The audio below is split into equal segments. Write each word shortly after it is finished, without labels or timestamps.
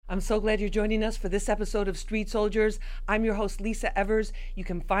I'm so glad you're joining us for this episode of Street Soldiers. I'm your host, Lisa Evers. You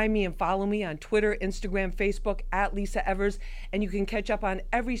can find me and follow me on Twitter, Instagram, Facebook at Lisa Evers. And you can catch up on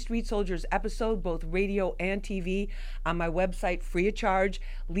every Street Soldiers episode, both radio and TV, on my website, free of charge,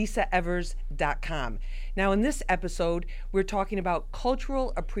 lisaevers.com. Now, in this episode, we're talking about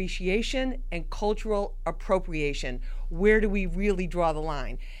cultural appreciation and cultural appropriation. Where do we really draw the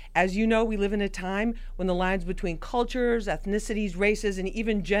line? As you know, we live in a time when the lines between cultures, ethnicities, races, and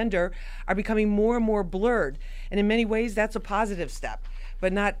even gender are becoming more and more blurred. And in many ways, that's a positive step.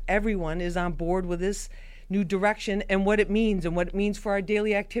 But not everyone is on board with this new direction and what it means for our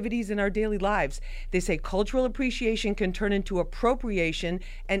daily activities and our daily lives. They say cultural appreciation can turn into appropriation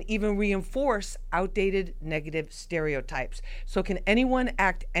and even reinforce outdated negative stereotypes. So can anyone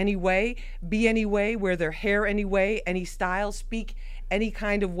act any way, be any way, wear their hair any way, any style, speak any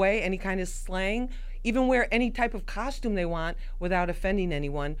kind of way, any kind of slang, even wear any type of costume they want without offending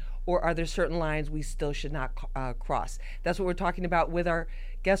anyone? Or are there certain lines we still should not cross? That's what we're talking about with our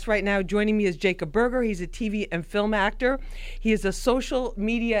guest right now. Joining me is Jacob Berger. He's a TV and film actor. He is a social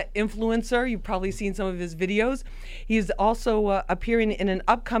media influencer. You've probably seen some of his videos. He is also appearing in an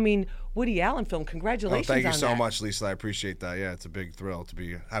upcoming Woody Allen film. Congratulations on that. Thank you so much, Lisa. I appreciate that. Yeah, it's a big thrill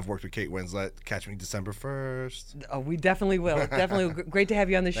to have worked with Kate Winslet. Catch me December 1st. Oh, we definitely will. Definitely great to have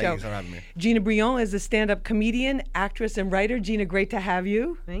you on the show. Thank you for having me. Gina Brion is a stand-up comedian, actress, and writer. Gina, great to have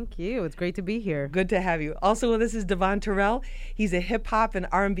you. Thank you. It's great to be here. Good to have you. Also with us is Devon Terrell. He's a hip-hop and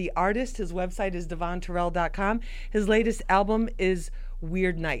R&B artist. His website is devonterrell.com. His latest album is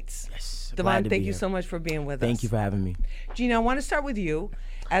Weird Nights. Yes. Devon, thank you so much for being with us. Thank you for having me. Gina, I want to start with you.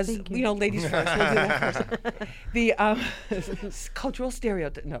 As you know, ladies first. We'll do that first. The cultural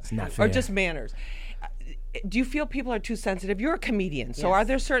stereotype, no, it's not fair. Or just manners. Do you feel people are too sensitive? You're a comedian, so Yes. are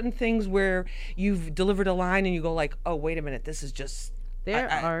there certain things where you've delivered a line and you go like, "Oh, wait a minute, this is just."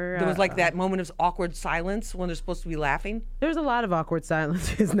 There was like that moment of awkward silence when they're supposed to be laughing. There's a lot of awkward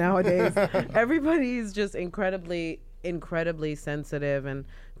silences nowadays. Everybody's just incredibly sensitive, and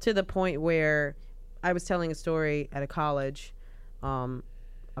to the point where I was telling a story at a college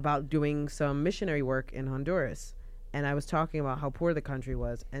about doing some missionary work in Honduras, and I was talking about how poor the country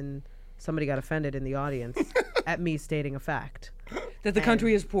was, and somebody got offended in the audience at me stating a fact. That the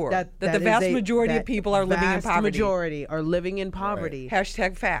country is poor. That the is vast majority of people are living in poverty. Vast majority are living in poverty. Right.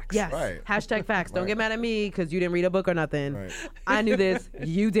 Hashtag facts. Yes. Right. Hashtag facts. Don't get mad at me because you didn't read a book or nothing. Right. I knew this.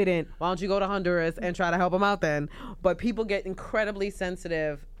 You didn't. Why don't you go to Honduras and try to help them out then? But people get incredibly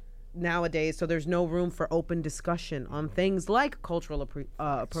sensitive nowadays, so there's no room for open discussion on things like cultural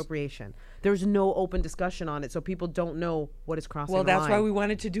appropriation. There's no open discussion on it, so people don't know what is crossing Well, the that's line. why we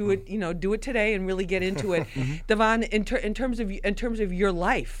wanted to do it. Do it today and really get into it. Devon, in terms of your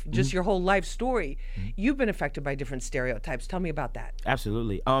life, just your whole life story, you've been affected by different stereotypes. Tell me about that.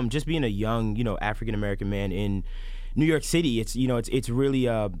 Absolutely. Just being a young, African American man in New York City, it's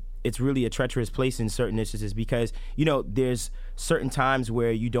really a treacherous place in certain instances because there's certain times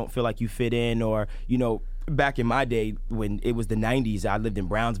where you don't feel like you fit in, or back in my day when it was the 90s, I lived in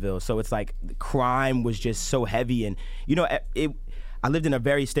Brownsville, so it's like crime was just so heavy, and I lived in a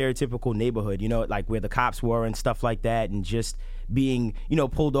very stereotypical neighborhood, like where the cops were and stuff like that, and just being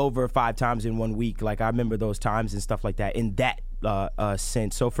pulled over 5 times in 1 week. Like I remember those times and stuff like that in that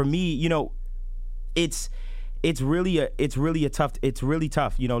sense. So for me, it's really tough,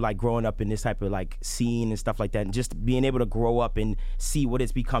 like growing up in this type of like scene and stuff like that, and just being able to grow up and see what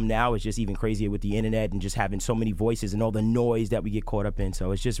it's become now is just even crazier with the internet and just having so many voices and all the noise that we get caught up in.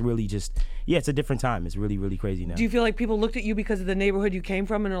 So it's just really it's a different time. It's really, really crazy now. Do you feel like people looked at you because of the neighborhood you came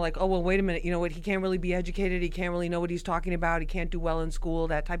from and are like, oh, well, wait a minute, what, he can't really be educated, he can't really know what he's talking about, he can't do well in school,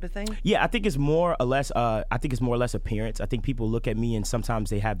 that type of thing? Yeah, I think it's more or less appearance. I think people look at me and sometimes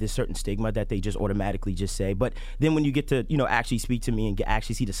they have this certain stigma that they just automatically just say. But then when you get to, actually speak to me and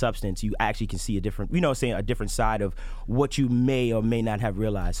actually see the substance, you actually can see a different, a different side of what you may or may not have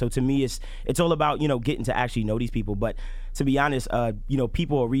realized. So to me, it's all about, getting to actually know these people. But to be honest,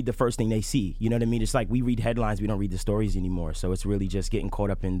 people will read the first thing they see. You know what I mean? It's like we read headlines, we don't read the stories anymore. So it's really just getting caught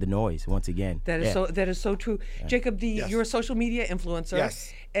up in the noise once again. That is so true. Yeah. Jacob, you're a social media influencer.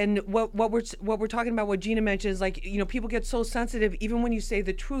 Yes. And what we're talking about, what Gina mentioned is like, people get so sensitive even when you say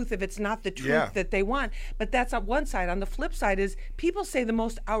the truth, if it's not the truth that they want. But that's on one side. On the flip side is people say the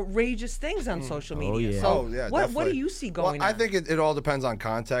most outrageous things on social media. Yeah. So what do you see going on? I think it all depends on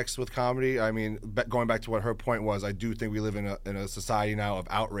context with comedy. I mean, going back to what her point was, I do think we live in a society now of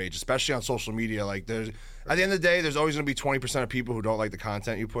outrage, especially on social media. Like at the end of the day, there's always going to be 20% of people who don't like the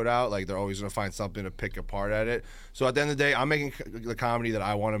content you put out. Like, they're always going to find something to pick apart at it. So at the end of the day, I'm making the comedy that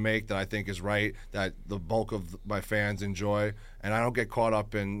I want to make, that I think is right, that the bulk of my fans enjoy, and I don't get caught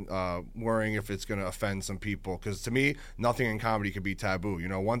up in worrying if it's going to offend some people. Because to me, nothing in comedy can be taboo. You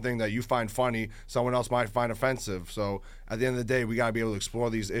know, one thing that you find funny, someone else might find offensive. So at the end of the day, we got to be able to explore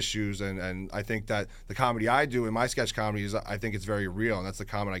these issues, and I think that the comedy I do in my sketch comedy is, I think it's very real, and that's the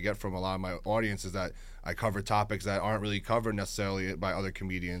comment I get from a lot of my audience, is that I cover topics that aren't really covered necessarily by other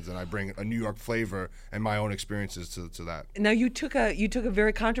comedians, and I bring a New York flavor and my own experiences to that. Now you took a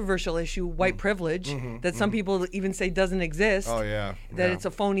very controversial issue, white privilege, that some people even say doesn't exist. Oh yeah, that it's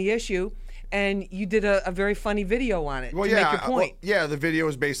a phony issue, and you did a very funny video on it to make your point. The video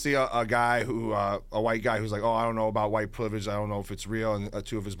is basically a guy who, a white guy who's like, oh, I don't know about white privilege, I don't know if it's real, and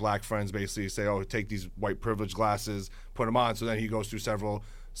two of his black friends basically say, oh, take these white privilege glasses, put them on. So then he goes through several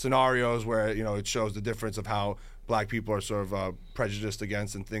scenarios where, you know, it shows the difference of how black people are sort of prejudiced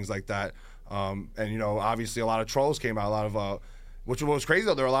against and things like that. And, you know, obviously a lot of trolls came out, a lot of, which was crazy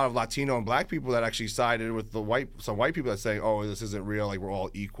though, there were a lot of Latino and black people that actually sided with some white people that say, oh, this isn't real, like we're all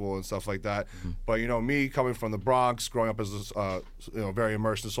equal and stuff like that. But, you know, me coming from the Bronx, growing up as, very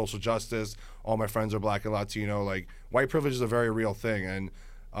immersed in social justice, all my friends are black and Latino, like white privilege is a very real thing. And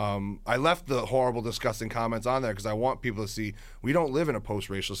I left the horrible, disgusting comments on there because I want people to see we don't live in a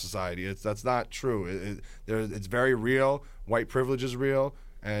post-racial society. That's not true. It's very real. White privilege is real,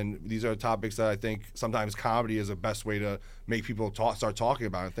 and these are topics that I think sometimes comedy is the best way to make people start talking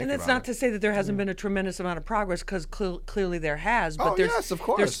about it. And it's not to say that there hasn't been a tremendous amount of progress, because clearly there has. But yes, of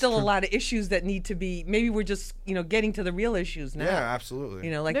course. There's still a lot of issues that need to be. Maybe we're just getting to the real issues now. Yeah, absolutely.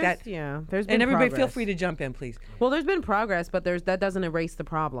 That. Yeah, there's been and everybody progress. feel free to jump in, please. Well, there's been progress, but that doesn't erase the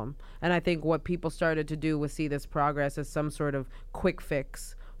problem. And I think what people started to do was see this progress as some sort of quick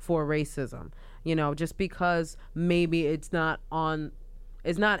fix for racism. Just because maybe it's not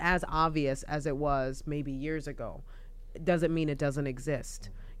as obvious as it was maybe years ago, it doesn't mean it doesn't exist.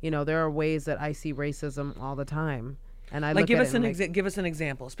 There are ways that I see racism all the time, and I give us an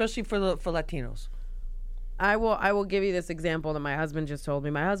example, especially for Latinos. I will give you this example that my husband just told me.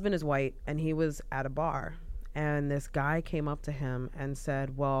 My husband is white, and he was at a bar, and this guy came up to him and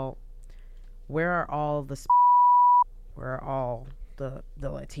said, "Well, where are all the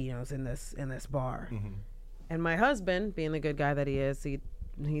Latinos in this bar?" Mm-hmm. And my husband, being the good guy that he is, he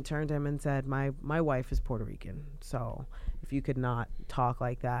turned to him and said, my wife is Puerto Rican, so if you could not talk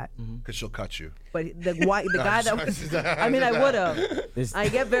like that, because she'll cut you. But the guy that was, I mean, I would have. I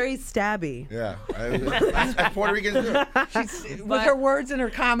get very stabby. Yeah, Puerto Ricans do. With her words and her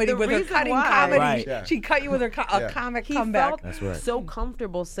comedy, with her cutting comedy, right. She cut you with her comic he comeback. Felt so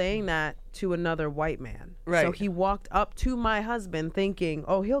comfortable saying that to another white man. Right. So he walked up to my husband thinking,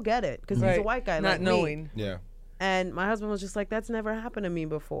 oh, he'll get it, because he's a white guy, not like knowing. Me. Yeah. And my husband was just like, that's never happened to me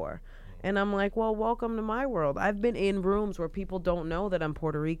before. And I'm like, well, welcome to my world. I've been in rooms where people don't know that I'm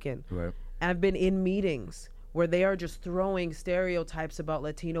Puerto Rican. Right. I've been in meetings where they are just throwing stereotypes about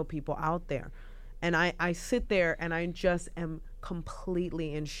Latino people out there. And I sit there and I just am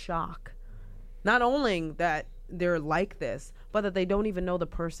completely in shock. Not only that they're like this, but that they don't even know the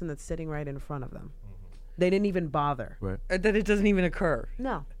person that's sitting right in front of them. They didn't even bother. Right. That it doesn't even occur.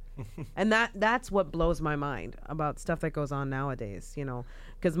 No. And that's what blows my mind about stuff that goes on nowadays,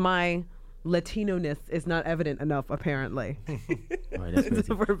 because my Latino-ness is not evident enough, apparently. Right, that's crazy.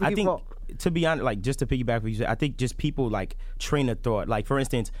 For people. I think, to be honest, like, just to piggyback what you said, I think just people, like, train of thought. Like, for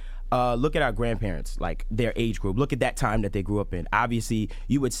instance, look at our grandparents, like, their age group. Look at that time that they grew up in. Obviously,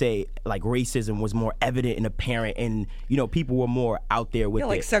 you would say, like, racism was more evident and apparent, and, people were more out there with it.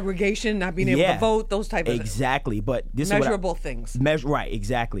 Like segregation, not being able to vote, those type of exactly. But this measurable things. Right,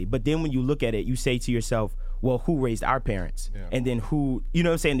 exactly. But then when you look at it, you say to yourself, well, who raised our parents? Yeah. And then who, you know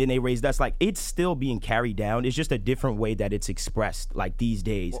what I'm saying? Then they raised us. Like, it's still being carried down. It's just a different way that it's expressed, like, these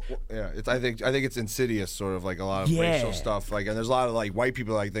days. Well, yeah, I think it's insidious, sort of, like, a lot of racial stuff. Like, and there's a lot of, like, white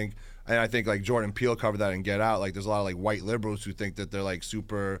people, I think, and I think, like, Jordan Peele covered that in Get Out. Like, there's a lot of, like, white liberals who think that they're, like,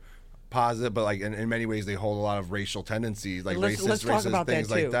 super positive, but, like, in many ways they hold a lot of racial tendencies, like let's talk about things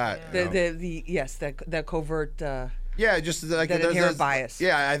that too. like that. Yeah. That covert. Yeah, just like that inherent bias.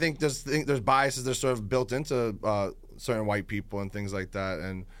 Yeah, I think there's biases that are sort of built into certain white people and things like that,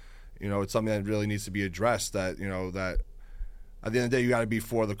 and it's something that really needs to be addressed. That that at the end of the day, you got to be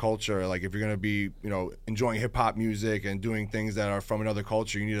for the culture. Like, if you're gonna be enjoying hip hop music and doing things that are from another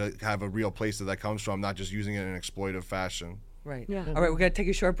culture, you need to have a real place that comes from, not just using it in an exploitive fashion. Right. Yeah. All right, we're gonna take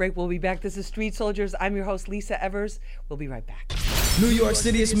a short break. We'll be back. This is Street Soldiers. I'm your host, Lisa Evers. We'll be right back. New York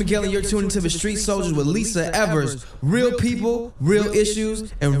City, it's Miguel, and you're tuning to the Street Soldiers with Lisa Evers. Real people, real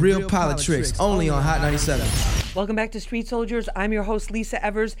issues, and real politics. Only on Hot 97. Welcome back to Street Soldiers. I'm your host, Lisa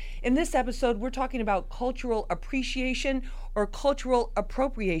Evers. In this episode, we're talking about cultural appreciation or cultural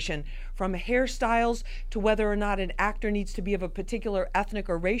appropriation, from hairstyles to whether or not an actor needs to be of a particular ethnic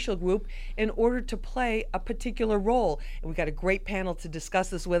or racial group in order to play a particular role. And we've got a great panel to discuss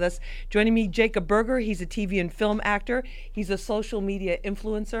this with us. Joining me, Jacob Berger. He's a TV and film actor. He's a social media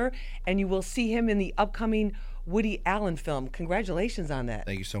influencer, and you will see him in the upcoming Woody Allen film. Congratulations on that.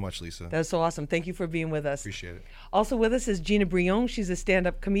 Thank you so much, Lisa. That's so awesome. Thank you for being with us. Appreciate it. Also with us is Gina Brion. She's a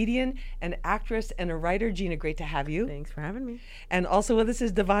stand-up comedian, an actress, and a writer. Gina, great to have you. Thanks for having me. And also with us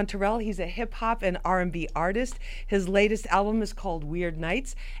is Devon Terrell. He's a hip-hop and R&B artist. His latest album is called Weird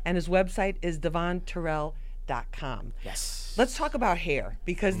Nights, and his website is devonterrell.com. Yes. Let's talk about hair,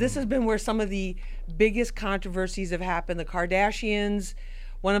 because this has been where some of the biggest controversies have happened. The Kardashians,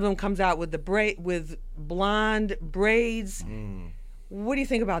 one of them comes out with with blonde braids. What do you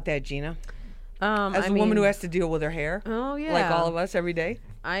think about that, Gina? As a woman who has to deal with her hair, like all of us every day.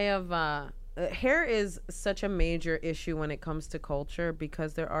 I have hair is such a major issue when it comes to culture,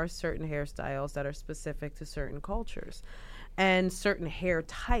 because there are certain hairstyles that are specific to certain cultures and certain hair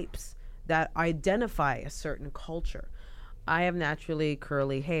types that identify a certain culture. I have naturally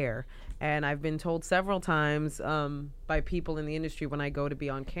curly hair, and I've been told several times by people in the industry when I go to be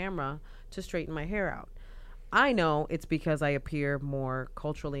on camera to straighten my hair out. I know it's because I appear more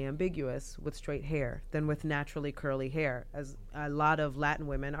culturally ambiguous with straight hair than with naturally curly hair, as a lot of Latin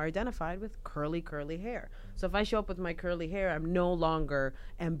women are identified with curly hair. So if I show up with my curly hair, I'm no longer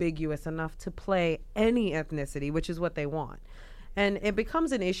ambiguous enough to play any ethnicity, which is what they want. And it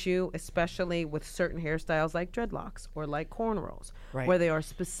becomes an issue, especially with certain hairstyles like dreadlocks or like cornrows, where they are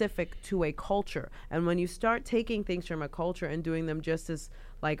specific to a culture. And when you start taking things from a culture and doing them just as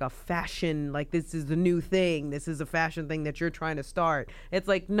like a fashion, like this is the new thing, this is a fashion thing that you're trying to start. It's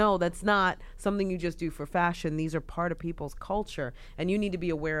like, no, that's not something you just do for fashion. These are part of people's culture, and you need to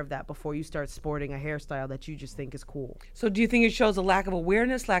be aware of that before you start sporting a hairstyle that you just think is cool. So do you think it shows a lack of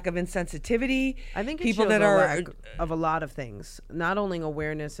awareness, lack of insensitivity? I think it people shows that a are lack of a lot of things, not only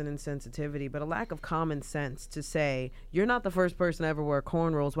awareness and insensitivity, but a lack of common sense to say, you're not the first person to ever wear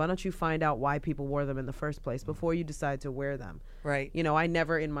cornrows. Why don't you find out why people wore them in the first place before you decide to wear them? Right. You know, I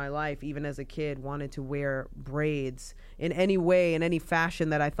never in my life, even as a kid, wanted to wear braids in any way, in any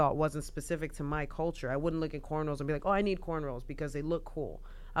fashion that I thought wasn't specific to my culture. I wouldn't look at cornrows and be like, oh, I need cornrows because they look cool.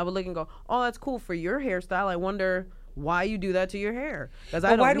 I would look and go, oh, that's cool for your hairstyle. I wonder why you do that to your hair. Because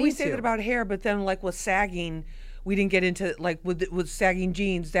why do we say that about hair, but then like with sagging, we didn't get into, like with sagging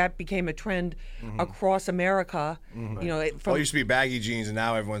jeans, that became a trend across America. You know, it Well, it used to be baggy jeans, and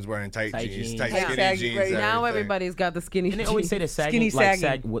now everyone's wearing tight jeans, tight Yeah. skinny Saggy, jeans. right. Now everything. everybody's got the skinny And they jeans. always say the Skinny sagging,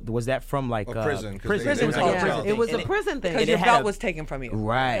 sagging. was that from like prison, 'cause prison? they- It was like Yeah. a prison It was thing. a prison thing. because And your it had belt a- was taken from you.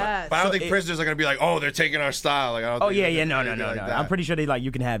 Right. Yes. But I don't So think prisoners are gonna be like, oh, they're taking our style. Like, I don't Oh think yeah, they're no. gonna be like that. I'm pretty sure they like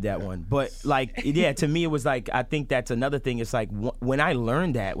you can have that one, but like yeah, to me it was like I think that's another thing. It's like when I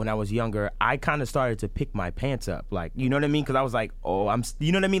learned that when I was younger, I kind of started to pick my pants up, like you know what I mean? Because I was like, oh,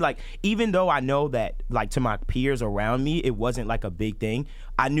 you know what I mean? Like even though I know that like to my peers around me, it wasn't like a big thing.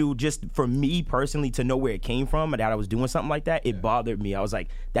 I knew just for me personally to know where it came from and that I was doing something like that, it bothered me. I was like,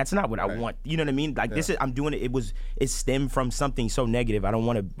 that's not what I want. You know what I mean? Like this is I'm doing it. It stemmed from something so negative. I don't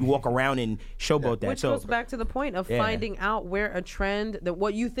want to walk around and showboat that. Which so goes back to the point of finding out where a trend, that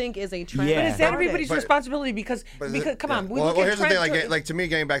what you think is a trend. Yeah. But is that started. everybody's But- responsibility? Because come on, we well, look at here's the thing. trends- Like to me,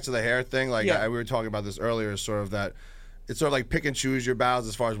 getting back to the hair thing, like Yeah. we were talking about this earlier, sort of that it's sort of like pick and choose your battles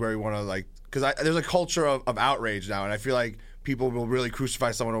as far as where you want to like. Because there's a culture of outrage now, and I feel like people will really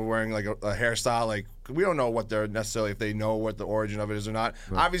crucify someone over wearing like a hairstyle. Like we don't know what they're necessarily, if they know what the origin of it is or not.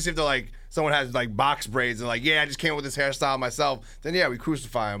 Right. Obviously, if they're like someone has like box braids and like, yeah, I just came with this hairstyle myself, then yeah, we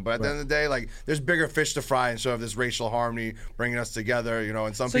crucify them. But at the end of the day, like there's bigger fish to fry, and sort of this racial harmony bringing us together, you know.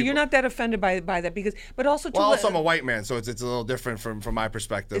 And some So people, you're not that offended by that because, but also to well, also I'm a white man, so it's a little different from my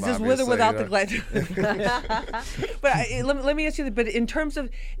perspective. Is this with or obviously, without you the know. glad? But let me ask you, but in terms of,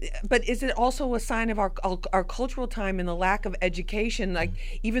 but is it also a sign of our cultural time and the lack of education? Like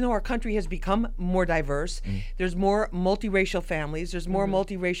even though our country has become more diverse, there's more multiracial families, there's more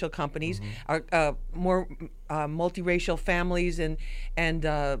multiracial companies, more multiracial families and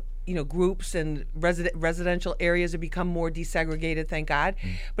groups and residential areas have become more desegregated, thank God.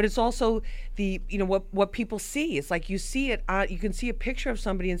 But it's also the what people see. It's like you see it. You can see a picture of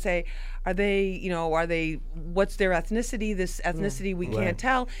somebody and say, are they what's their ethnicity? This ethnicity we can't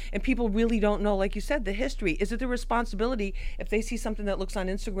tell, and people really don't know. Like you said, the history. Is it the responsibility if they see something that looks on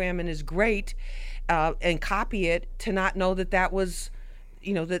Instagram and is great, and copy it, to not know that was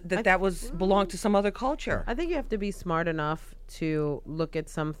belonged to some other culture? I think you have to be smart enough to look at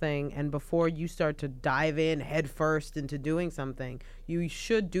something, and before you start to dive in head first into doing something, you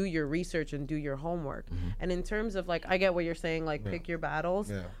should do your research and do your homework. And in terms of, like, I get what you're saying, like, pick your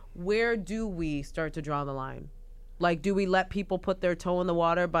battles. Where do we start to draw the line? Like, do we let people put their toe in the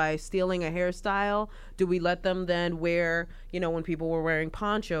water by stealing a hairstyle? Do we let them then wear, when people were wearing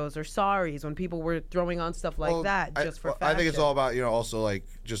ponchos or saris, when people were throwing on stuff like that just for fashion? I think it's all about, also like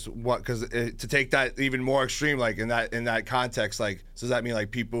just what, because to take that even more extreme, like in that context, like, so does that mean like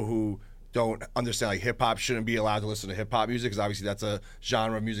people who don't understand like hip hop shouldn't be allowed to listen to hip hop music? Because obviously that's a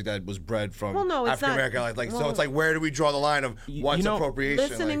genre of music that was bred from African American. So it's like, where do we draw the line of what's appropriation?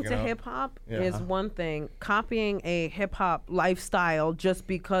 Listening to hip hop is one thing. Copying a hip hop lifestyle just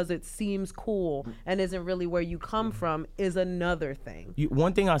because it seems cool and isn't really where you come from is another thing.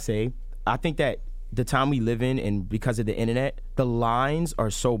 One thing I'll say, I think that the time we live in, and because of the internet, the lines are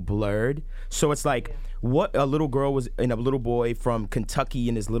so blurred. So it's like what a little girl was and a little boy from Kentucky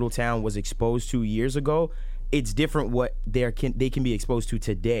in this little town was exposed to years ago, it's different what they can be exposed to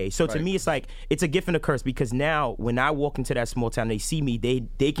today. So to me, it's like it's a gift and a curse, because now when I walk into that small town, they see me,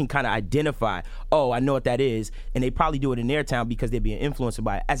 they can kind of identify, oh, I know what that is, and they probably do it in their town because they're being influenced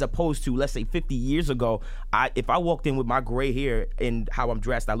by it. As opposed to, let's say 50 years ago, if I walked in with my gray hair and how I'm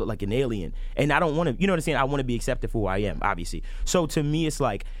dressed, I look like an alien, and I don't want to, you know what I'm saying? I want to be accepted for who I am, obviously. So to me, it's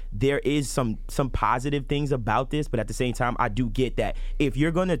like there is some positive things about this, but at the same time, I do get that if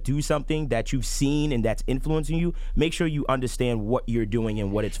you're gonna do something that you've seen and that's influencing you, make sure you understand what you're doing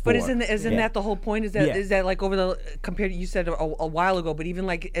and what it's for. But isn't that the whole point? Is that like over the compared to, you said a while ago, but even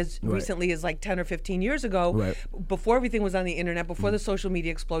like as recently as like 10 or 15 years ago, before everything was on the internet, before the social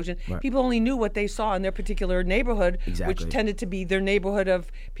media explosion, people only knew what they saw in their particular neighborhood, which tended to be their neighborhood of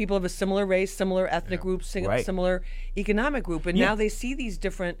people of a similar race, similar ethnic group, similar economic group, and now they see these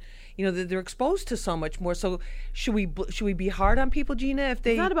different. They're exposed to so much more. So should we be hard on people, Gina, if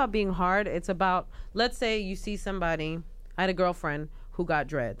they? It's not about being hard. It's about, let's say you see somebody. I had a girlfriend who got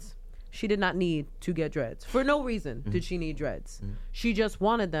dreads. She did not need to get dreads. For no reason did she need dreads. She just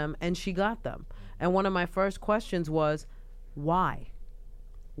wanted them, and she got them. And one of my first questions was, why?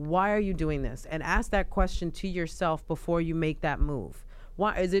 Why are you doing this? And ask that question to yourself before you make that move.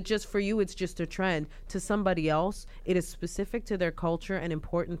 Why is it just for you? It's just a trend. To somebody else, it is specific to their culture and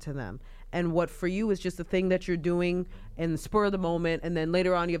important to them. And what for you is just a thing that you're doing in the spur of the moment, and then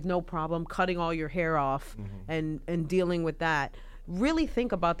later on you have no problem cutting all your hair off and dealing with that. Really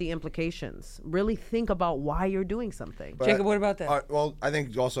think about the implications. Really think about why you're doing something. But Jacob, what about that? Well, I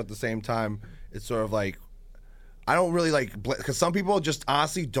think also at the same time, it's sort of like, I don't really like, because some people just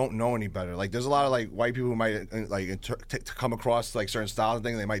honestly don't know any better. Like, there's a lot of like white people who might like to come across like certain styles and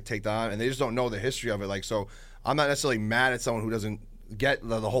things, they might take that on, and they just don't know the history of it. Like, so I'm not necessarily mad at someone who doesn't get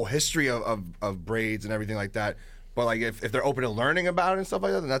the whole history of braids and everything like that. But like if they're open to learning about it and stuff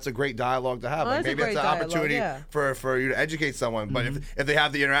like that, then that's a great dialogue to have. Like, maybe it's an opportunity for you to educate someone. But if they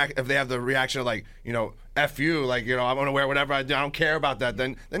have the reaction of like, F you, like, I'm gonna wear whatever I do, I don't care about that,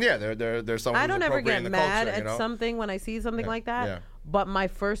 then yeah, there's someone. I don't who's ever get the mad culture, at something when I see something like that. But my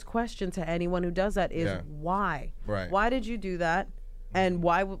first question to anyone who does that is why? Right. Why did you do that? And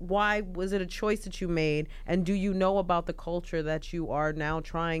why was it a choice that you made? And do you know about the culture that you are now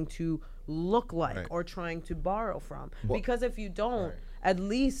trying to look like or trying to borrow from? Because if you don't, at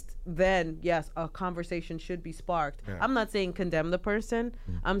least then, yes, a conversation should be sparked. I'm not saying condemn the person.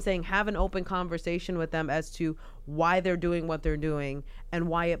 I'm saying have an open conversation with them as to why they're doing what they're doing and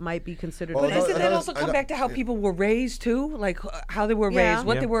why it might be considered. But doesn't that also come back to how people were raised too? Like how they were raised,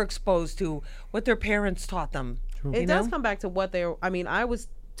 what they were exposed to, what their parents taught them. It does come back to what I was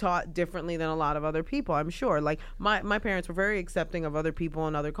taught differently than a lot of other people, I'm sure. Like my parents were very accepting of other people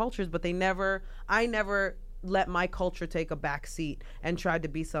and other cultures, but I never let my culture take a back seat and tried to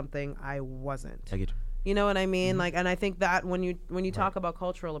be something I wasn't. I get you. You know what I mean? Like, and I think that when you talk about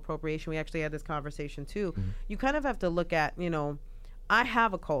cultural appropriation, we actually had this conversation too. You kind of have to look at, I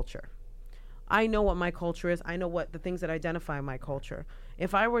have a culture. I know what my culture is. I know what the things that identify my culture.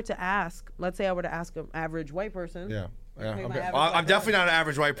 If I were to ask, let's say I were to ask an average white person. Yeah. Yeah, Play my okay. average Well, white I'm definitely not an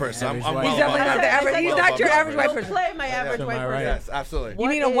average white person. I'm Average well white. He's definitely not above the that. average. He's Well not above your that. average white Don't person. play my average white Am I right? person. Yes, absolutely. You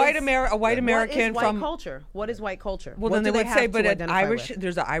mean a white American What is white from? culture? What is white culture? Well, What then do they would have say, to but an identify Irish. with?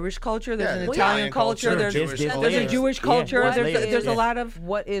 There's an Irish culture. There's Yeah, an there's Italian Italian culture. culture, There's Jewish there's a culture. Jewish Yeah. culture. What There's is- a lot of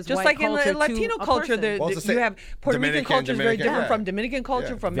what is just white like in culture to Latino a culture. person? Well, it's the You same- have Puerto Rican Dominican, culture is very Dominican, different yeah. from Dominican culture,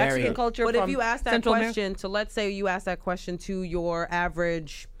 Yeah. from Very. Mexican culture. But from if you ask that Central America. question to, let's say you ask that question to your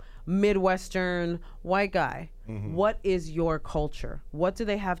average Midwestern white guy, what is your culture? What do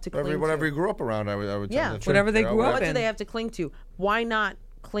they have to cling Whatever to? you grew up around, I would Yeah. tend to Whatever they you know, grew up What in. do they have to cling to? Why not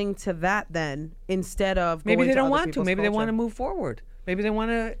cling to that then instead of Maybe going they to don't other want to. people's Maybe they culture? want to move forward. Maybe they want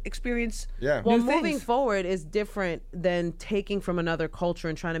to experience. Yeah. Well, new moving things. forward is different than taking from another culture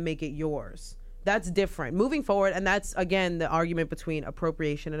and trying to make it yours. That's different. Moving forward, and that's again the argument between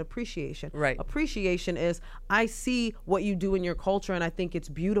appropriation and appreciation. Right. Appreciation is I see what you do in your culture and I think it's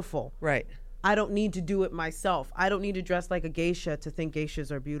beautiful. Right. I don't need to do it myself. I don't need to dress like a geisha to think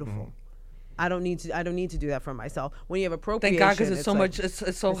geishas are beautiful. I don't need to do that for myself. When you have appropriation, Thank God, because it's so like- much.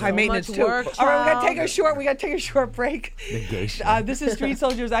 It's so high so maintenance much too. work, All right, we child. gotta take a short break. The geisha. This is Street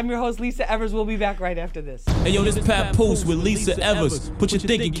Soldiers. I'm your host, Lisa Evers. We'll be back right after this. Hey yo, this is Pat Post with Lisa Evers. Put your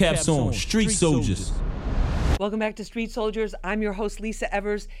thinking caps on. Street Soldiers. Welcome back to Street Soldiers. I'm your host, Lisa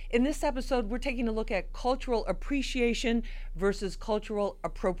Evers. In this episode, we're taking a look at cultural appreciation versus cultural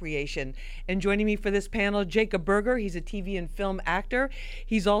appropriation. And joining me for this panel, Jacob Berger. He's a TV and film actor.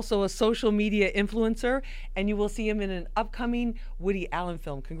 He's also a social media influencer, and you will see him in an upcoming Woody Allen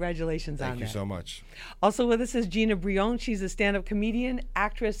film. Congratulations on Thank you that. so much. Also with us is Gina Brion. She's a stand-up comedian,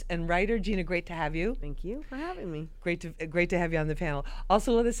 actress, and writer. Gina, great to have you. Thank you for having me. Great to have you on the panel.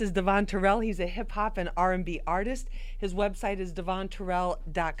 Also with us is Devon Terrell. He's a hip hop and R&B artist. His website is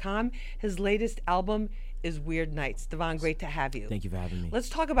devonterrell.com. His latest album is Weird Nights. Devon, great to have you. Thank you for having me. Let's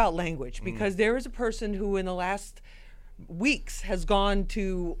talk about language, because there is a person who in the last weeks has gone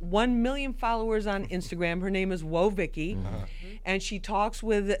to 1 million followers on Instagram. Her name is Woah Vicky, and she talks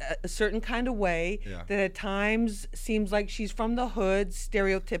with a certain kind of way Yeah. that at times seems like she's from the hood,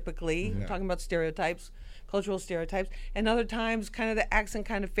 stereotypically. We're talking about stereotypes, cultural stereotypes, and other times kind of the accent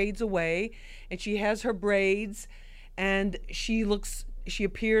kind of fades away, and she has her braids, and she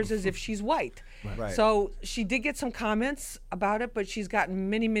appears as if she's white. Right. So she did get some comments about it, but she's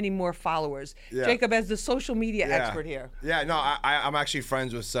gotten many, many more followers. Yeah. Jacob, as the social media expert here. Yeah, no, I'm actually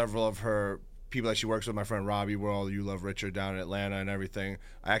friends with several of her people that she works with. My friend Robbie World, You Love Richard down in Atlanta and everything.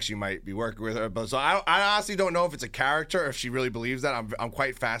 I actually might be working with her, but so I honestly don't know if it's a character or if she really believes that. I'm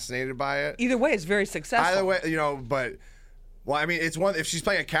quite fascinated by it. Either way, it's very successful. Either way, but. Well, I mean, it's one. If she's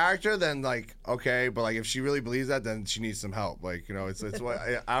playing a character, then like okay, but like if she really believes that, then she needs some help. Like it's what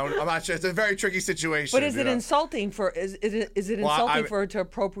I'm not sure. It's a very tricky situation. But is it know? insulting for is it Well, insulting I- for her to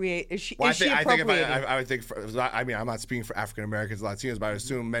appropriate? Is she Well, is she I think appropriating? I would think. I mean, I'm not speaking for African Americans, Latinos, but I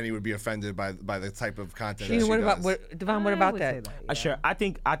assume many would be offended by the type of content. Gina, that she what about does. Devon? What I about would that? say yeah. Sure. I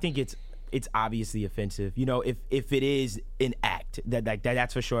think it's obviously offensive. You know, if it is an act,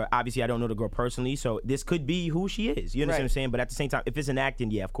 that's for sure. Obviously, I don't know the girl personally, so this could be who she is. You understand Right. what I'm saying? But at the same time, if it's an act, then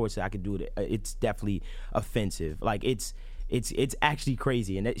yeah, of course I could do it. It's definitely offensive. Like it's actually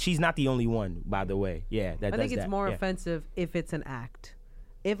crazy, and she's not the only one, by the way. Yeah, that I think does it's that. more Yeah. offensive if it's an act.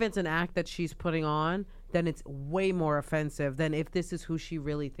 If it's an act that she's putting on, then it's way more offensive than if this is who she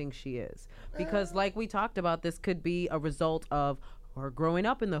really thinks she is. Because like we talked about, this could be a result of her growing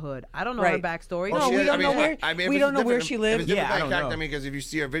up in the hood. I don't know Right. her backstory. No, She we is- don't know where- if we it's don't know where different- she if lives. it's different Yeah, I by don't character, know. I mean, because if you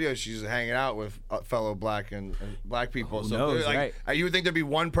see her videos, she's hanging out with fellow black and black people. Who So knows, like, right. you would think there'd be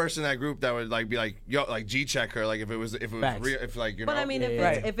one person in that group that would like be like, yo, like G check her, like if it was Facts. real, if like you But know. I mean, if,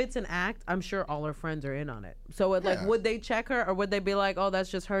 Right. if it's an act, I'm sure all her friends are in on it. So it, like, Yeah. would they check her, or would they be like, "Oh, that's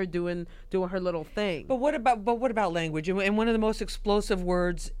just her doing her little thing"? But what about language? And one of the most explosive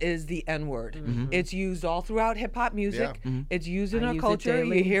words is the N-word. It's used all throughout hip hop music. Yeah. It's used in I our use it culture.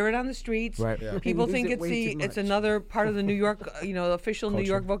 daily. You hear it on the streets. Right. Yeah. People I use think it way too it's much. another part of the New York, official New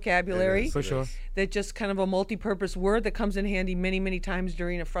York vocabulary. is. For sure. That just kind of a multi-purpose word that comes in handy many, many times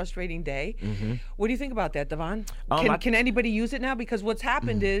during a frustrating day. What do you think about that, Devon? Can anybody use it now? Because what's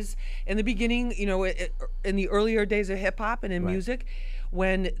happened is, in the beginning, in the earlier days of hip hop and in music,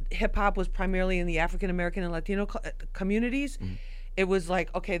 when hip hop was primarily in the African American and Latino communities, it was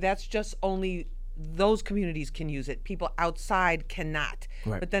like, okay, that's just only those communities can use it. People outside cannot.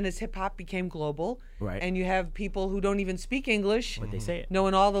 Right. But then as hip hop became global, Right. and you have people who don't even speak English, They say it.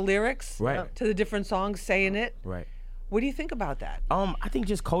 knowing all the lyrics Right. to the different songs, saying it. Right. What do you think about that? I think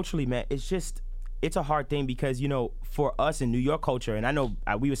just culturally, man, it's just it's a hard thing because, you know, for us in New York culture, and I know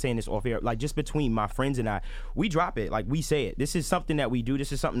we were saying this off air, like just between my friends and I, we drop it, like we say it. This is something that we do.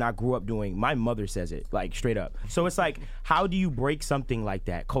 This is something I grew up doing. My mother says it, like straight up. So it's like, how do you break something like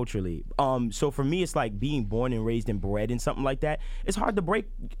that culturally? So for me, it's like being born and raised and bred in something like that. It's hard to break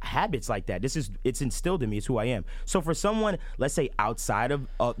habits like that. It's instilled in me. It's who I am. So for someone, let's say outside of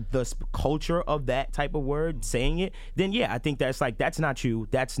the culture of that type of word, saying it, then yeah, I think that's not you.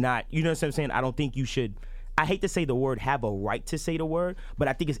 That's not, you know what I'm saying? I don't think you should, I hate to say the word, have a right to say the word, but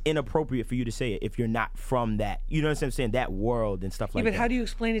I think it's inappropriate for you to say it if you're not from that, you know what I'm saying, that world and stuff like that. But how do you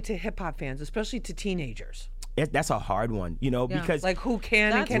explain it to hip hop fans, especially to teenagers? That's a hard one, you know, because like who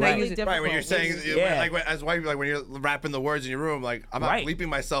can and cannot use it. Right, when you're saying, as white, like when you're rapping the words in your room, like I'm not bleeping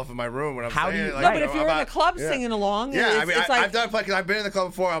myself in my room when I'm saying it. Like, no, but if you're in the club singing along, I mean, it's like, I've done it because I've been in the club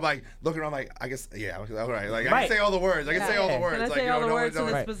before. I'm like looking around, like I guess, all right. Like I can say all the words. I can say all the words. Can I say all the words to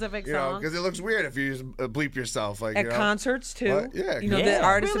the specific song? Because it looks weird if you just bleep yourself. Like at concerts too. Yeah, you know, the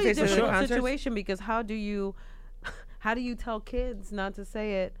artists really face a difficult situation because how do you tell kids not to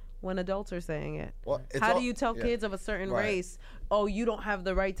say it when adults are saying it? Well, how do you tell kids of a certain race, oh, you don't have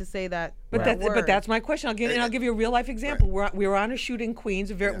the right to say that? But that's my question. I'll give you a real life example. We were on a shoot in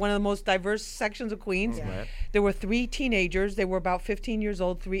Queens, one of the most diverse sections of Queens. There were 3 teenagers. They were about 15 years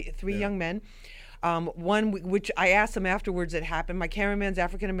old. Three young men. One which I asked them afterwards. It happened. My cameraman's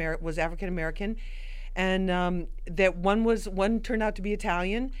was African American. And that one turned out to be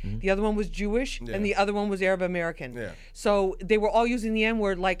Italian, the other one was Jewish, and the other one was Arab American. Yeah. So they were all using the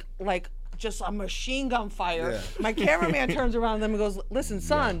N-word like just a machine gun fire. Yeah. My cameraman turns around to them and goes, "Listen,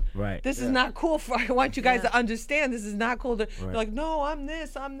 son, this is not cool. I want you guys to understand this is not cool." They're like, "No, I'm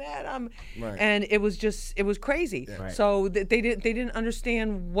this, I'm that, I'm," and it was crazy. Yeah. So they didn't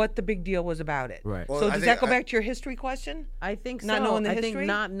understand what the big deal was about it. Right. Well, so does that go back to your history question? I think not knowing the history. I think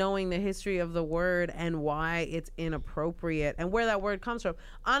not knowing the history of the word and why it's inappropriate and where that word comes from.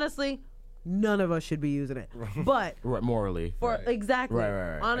 Honestly, none of us should be using it. But morally. Exactly.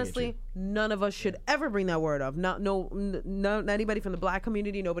 Honestly, none of us should ever bring that word up. Not anybody from the black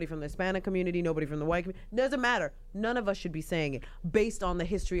community, nobody from the Hispanic community, nobody from the white community. Doesn't matter. None of us should be saying it based on the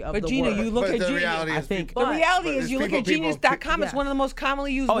history of the Gina, word. You look at Genius. The reality is you look at Genius.com. It's one of the most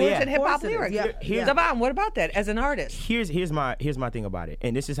commonly used words in hip hop lyrics. Devon, what about that as an artist? Here's my thing about it,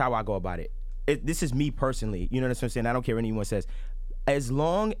 and this is how I go about it. This is me personally. You know what I'm saying? I don't care what anyone says. As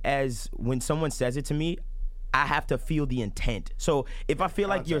long as when someone says it to me, I have to feel the intent. So if I feel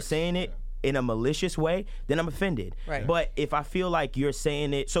like you're saying it in a malicious way, then I'm offended. Right. But if I feel like you're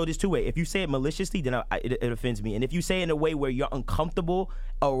saying it, so there's 2 ways. If you say it maliciously, then it offends me. And if you say it in a way where you're uncomfortable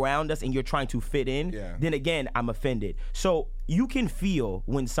around us and you're trying to fit in, then again, I'm offended. So you can feel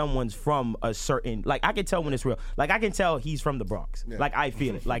when someone's from a certain, like I can tell when it's real. Like I can tell he's from the Bronx. Yeah. Like I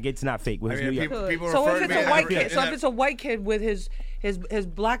feel it. Like it's not fake. With his New York. So if it's a white kid with his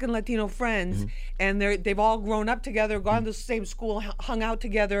black and Latino friends, and they've all grown up together, gone to the same school, hung out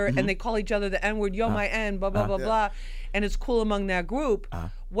together, and they call each other the N-word, yo my N, blah blah blah blah, and it's cool among that group.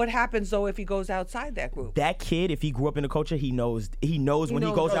 What happens though if he goes outside that group? That kid, if he grew up in the culture, he knows when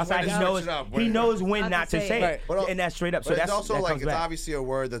he goes outside. He knows when not to say it, and that's straight up. So that's also like it's obviously a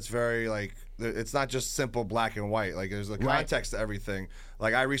word that's very like it's not just simple black and white. Like there's a context to everything.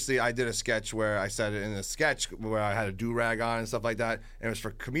 Like I did a sketch where I said it in a sketch where I had a do-rag on and stuff like that, and it was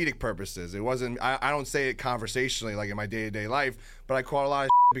for comedic purposes. It wasn't. I don't say it conversationally like in my day-to-day life, but I caught a lot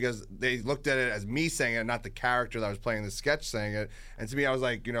of because they looked at it as me saying it, not the character that was playing the sketch saying it. And to me, I was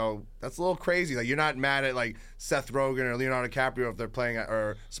like, you know, that's a little crazy. Like you're not mad at like Seth Rogen or Leonardo DiCaprio if they're playing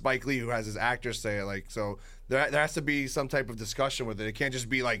or Spike Lee who has his actors say it. Like so, there has to be some type of discussion with it. It can't just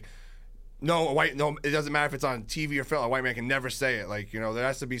be like. No, it doesn't matter if it's on TV or film. A white man can never say it. Like, you know, there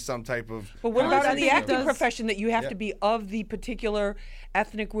has to be some type of. But what about in the acting profession that you have to be of the particular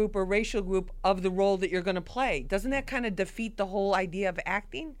ethnic group or racial group of the role that you're going to play? Doesn't that kind of defeat the whole idea of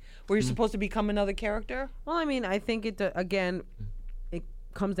acting, where you're supposed to become another character? Well, I mean, I think it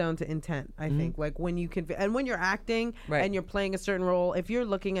comes down to intent. I think like when you can, and when you're acting and you're playing a certain role, if you're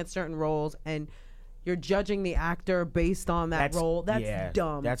looking at certain roles and you're judging the actor based on that role, that's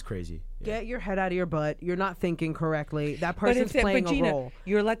dumb. That's crazy. Get your head out of your butt. You're not thinking correctly. That person's playing Gina, a role.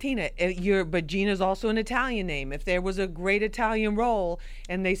 You're Latina. But Gina's also an Italian name. If there was a great Italian role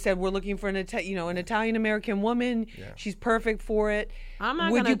and they said we're looking for an Italian American woman, she's perfect for it. I'm not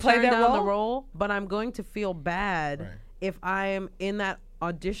going to turn down the role, but I'm going to feel bad if I am in that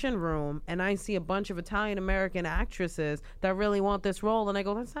audition room and I see a bunch of Italian American actresses that really want this role, and I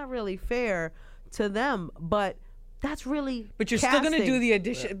go, that's not really fair to them, but that's really But you're still going to do the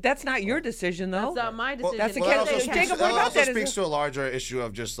audition. That's not your decision, though. That's not my decision. Jacob, what about that? It also speaks to a larger issue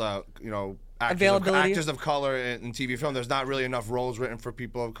of just, availability. Actors of color in TV film. There's not really enough roles written for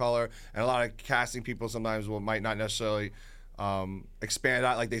people of color, and a lot of casting people sometimes might not necessarily expand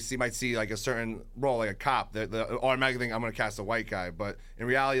out. Like might see like a certain role, like a cop. They automatically think I'm going to cast a white guy, but in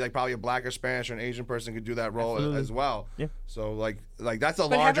reality, like probably a black or Spanish or an Asian person could do that role as well. Yeah. So like that's a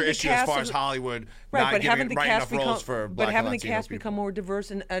larger issue as far as Hollywood not giving enough roles for black and Latino having the cast people. become more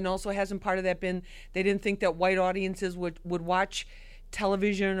diverse, and also hasn't part of that been they didn't think that white audiences would watch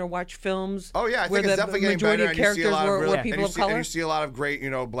television or watch films. Oh yeah, I where think it's the definitely getting majority better. of characters were people of color. And you see a lot of great,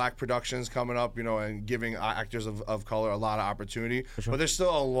 black productions coming up, and giving actors of color a lot of opportunity. But there's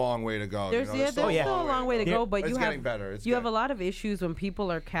still a long way to go. There's still a long way to go, but it's getting better. You have a lot of issues when people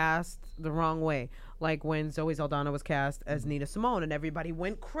are cast the wrong way. Like when Zoe Saldana was cast as Nina Simone, and everybody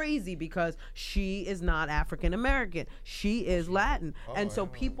went crazy because she is not African American. She is Latin. And so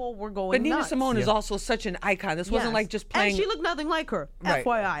people were going But Nina nuts. Simone is also such an icon. This wasn't like just playing. And she looked nothing like her, Right.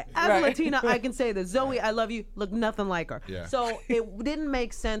 FYI. As a Latina, I can say that Zoe, I love you, looked nothing like her. Yeah. So it didn't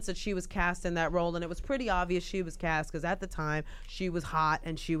make sense that she was cast in that role, and it was pretty obvious she was cast because at the time she was hot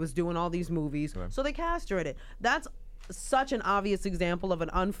and she was doing all these movies. Right. So they cast her in it. That's such an obvious example of an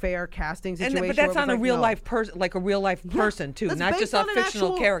unfair casting situation. But that's on a real life person. person, like a real life person too, That's not based just a on an fictional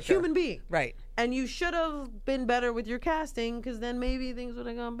actual character. human being. Right. And you should have been better with your casting, because then maybe things would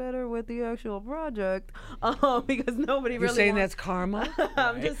have gone better with the actual project. Because nobody You're really saying wants- that's karma?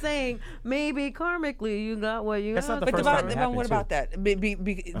 I'm just saying, maybe karmically you got what you That's got. not the But first time it what happened, about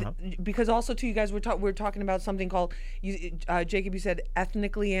too. that? Because also too, you guys we're talking about something called Jacob. You said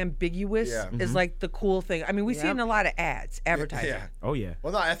ethnically ambiguous is like the cool thing. I mean, we see it in a lot of ads, advertising. Yeah. Oh yeah.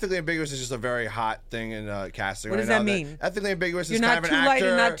 Well, no, ethnically ambiguous is just a very hot thing in casting. What right does that now. mean? Ethnically ambiguous You're is not kind of too an light actor.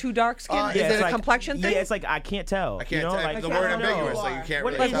 and not too dark skinned. Yeah, Is it's it a like- complexion thing? Yeah, it's like I can't tell. I can't you know, tell. like The I word don't know. ambiguous, like you can't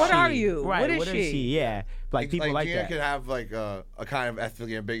What really is tell. What are you? Right. What is she? Yeah. Like people like Gina that. could have like a kind of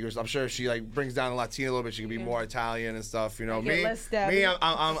ethnically ambiguous. I'm sure if she like brings down the Latina a little bit, she could be more Italian and stuff. You know, Get me, less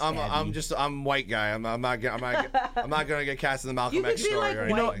stabby. I'm white guy. I'm not gonna get cast in the Malcolm You could X be story like or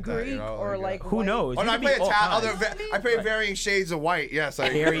anything white like that. Greek or like Who white- knows? Oh You no, I could play be all kinds. I play varying shades of white. Yes,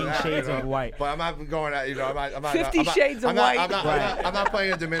 Varying shades of white. But I'm not going at I'm not 50 Shades of I'm not- White. I'm not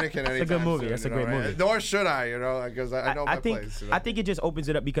playing a Dominican anytime a good movie. soon, That's a you great know, movie. Nor should I, because I know my think place. I think it just opens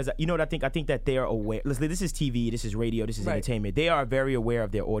it up because you know what I think. I think that they're aware. Listen, this is TV, this is radio, this is entertainment. They are very aware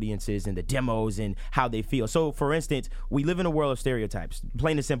of their audiences and the demos and how they feel. So, for instance, we live in a world of stereotypes.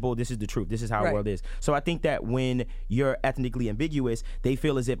 Plain and simple, this is the truth. This is how our world is. So, I think that when you're ethnically ambiguous, they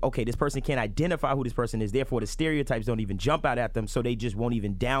feel as if this person can't identify who this person is. Therefore, the stereotypes don't even jump out at them. So they just won't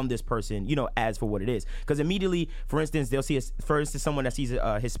even down this person, as for what it is. Because immediately, for instance, they'll see someone that sees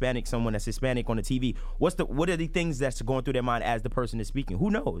someone that's Hispanic on the TV. What are the things that's going through their mind as the person is speaking? Who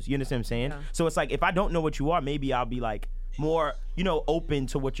knows? You understand what I'm saying? Yeah. So it's like if I don't know what you are, maybe I'll be like more, open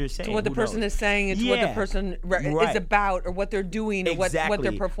to what you're saying. To what the person is saying and to what the person is about or what they're doing or what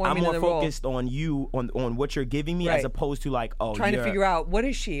they're performing in the role. I'm more focused on you, on what you're giving me as opposed to like, trying to figure out what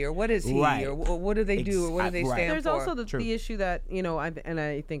is she or what is he or what do they do or what do they stand There's for. also the issue that,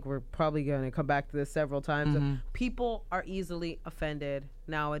 I think we're probably going to come back to this several times. Mm-hmm. People are easily offended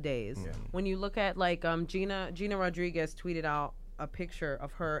nowadays. Yeah. When you look at like Gina Rodriguez tweeted out a picture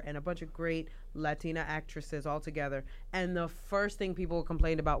of her and a bunch of great Latina actresses all together, and the first thing people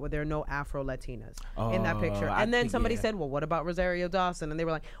complained about were there are no Afro Latinas in that picture. And then somebody said, well, what about Rosario Dawson? And they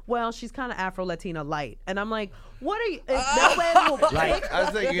were like, well, she's kind of Afro Latina light. And I'm like, what are you? Like, I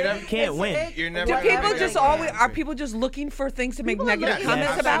was like, you never can't win. You're never. Do people gonna just get always it. are people just looking for things to make People are negative looking-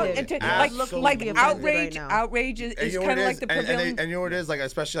 comments about Yes, and to absolutely. like Offended outrage? right now. Outrage is And you know kind what of it like is? the And prevailing. you know what it is? Like,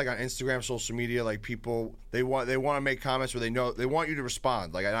 especially like on Instagram, social media, like people they want to make comments where they want you to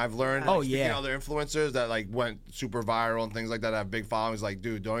respond. Like, and I've learned speaking to other influencers that like went super viral and things like that have big followings. Like,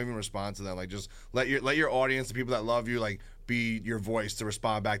 dude, don't even respond to them. Like, just let your audience, the people that love you, like, be your voice to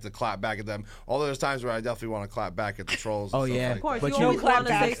respond back, to clap back at them. Although there's times where I definitely want to clap back at the trolls. And stuff yeah. like Of course, that. you But always clap want to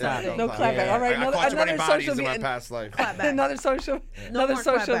back. say something. No clap back. All right, I caught too many another bodies social in my media. past life. Clap back. Another social No more media.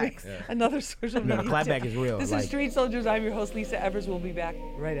 clapbacks. Another social media. clapback is real. This is Like- Street Soldiers. I'm your host, Lisa Evers. We'll be back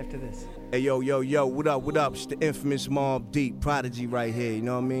right after this. Hey, yo, what up? It's the infamous Mobb Deep Prodigy right here, you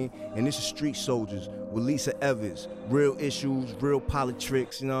know what I mean? And this is Street Soldiers with Lisa Evers. Real issues, real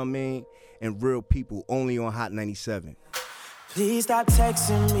politics, you know what I mean? And real people, only on Hot 97. Please stop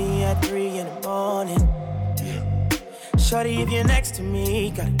texting me at 3 in the morning. Shorty, if you're next to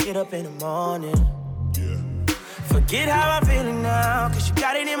me, gotta get up in the morning. Forget how I'm feeling now, cause you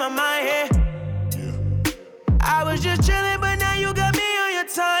got it in my mind, yeah. I was just chilling, but now you got me on your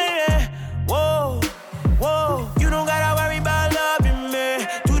time, yeah. Whoa, you don't gotta worry about loving me.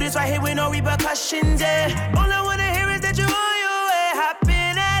 Do this right here with no repercussions, yeah. All I wanna hear is that you're on your way. Hop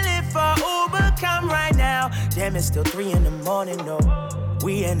in that lift for Uber a.m. It's still 3 in the morning, no.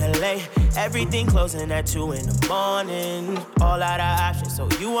 We in LA, everything closing at 2 in the morning. All out of options, so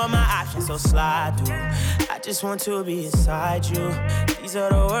you are my option, so slide through. I just want to be inside you. These are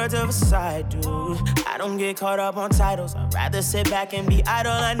the words of a side dude. I don't get caught up on titles. I'd rather sit back and be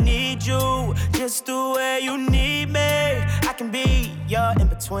idle. I need you, just the way you need me. I can be your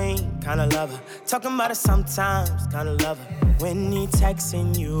in-between kind of lover. Talking about it sometimes, kind of lover. When he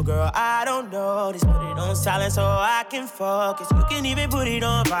texting you, girl, I don't notice. Put it on silent so I can focus. You can even put it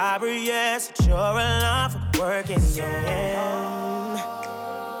on vibrate, yes. Set your alarm for working, yeah.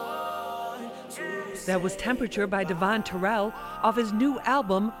 That was Temperature by Devon Terrell off his new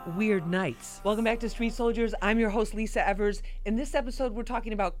album, Weird Nights. Welcome back to Street Soldiers. I'm your host, Lisa Evers. In this episode, we're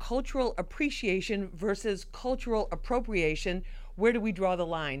talking about cultural appreciation versus cultural appropriation. Where do we draw the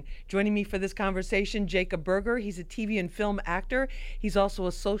line? Joining me for this conversation, Jacob Berger. He's a TV and film actor. He's also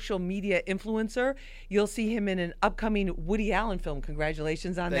a social media influencer. You'll see him in an upcoming Woody Allen film.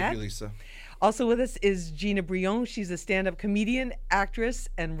 Congratulations on that. Thank you, Lisa. Also with us is Gina Brion. She's a stand-up comedian, actress,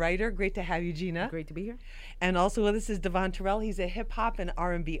 and writer. Great to have you, Gina. Great to be here. And also with us is Devon Terrell. He's a hip-hop and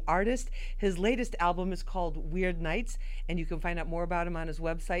R&B artist. His latest album is called Weird Nights, and you can find out more about him on his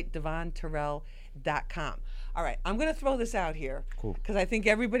website, devonterrell.com. All right, I'm going to throw this out here because I think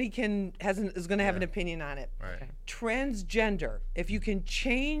everybody is going to have an opinion on it. Right. Okay. Transgender. If you can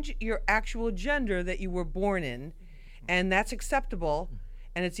change your actual gender that you were born in, and that's acceptable,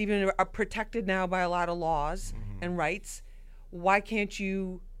 and it's even protected now by a lot of laws and rights, why can't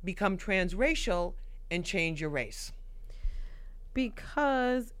you become transracial and change your race?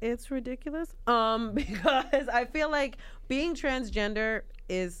 Because it's ridiculous. Because I feel like being transgender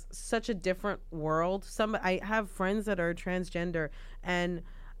is such a different world. I have friends that are transgender, and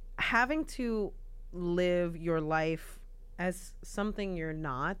having to live your life as something you're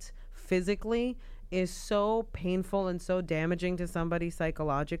not physically is so painful and so damaging to somebody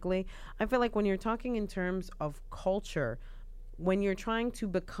psychologically. I feel like when you're talking in terms of culture, when you're trying to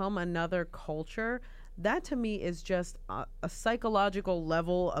become another culture, that to me is just a psychological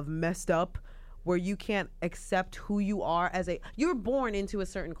level of messed up where you can't accept who you are you're born into a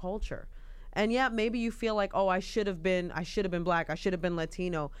certain culture. And yeah, maybe you feel like, oh, I should have been black, I should have been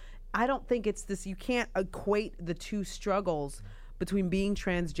Latino. I don't think it's this, you can't equate the two struggles between being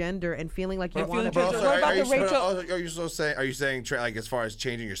transgender and feeling like you want to be. Are you saying like as far as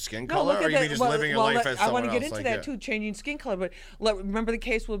changing your skin color, or you mean just living your life as someone else? I want to get into that too, changing skin color. But remember the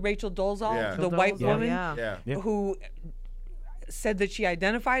case with Rachel Dolezal, the white woman who said that she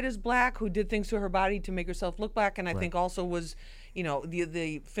identified as black, who did things to her body to make herself look black, and I think also was,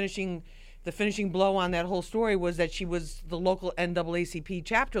 the finishing blow on that whole story was that she was the local NAACP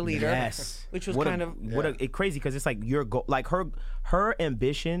chapter leader. Yes, which was crazy because it's like your goal, like her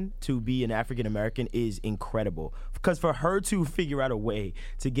ambition to be an African American is incredible. Because for her to figure out a way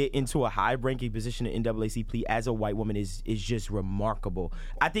to get into a high-ranking position in NAACP as a white woman is just remarkable.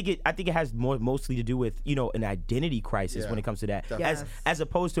 I think it has mostly to do with an identity crisis when it comes to that, as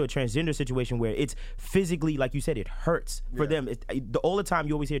opposed to a transgender situation where it's physically, like you said, it hurts for them. All the time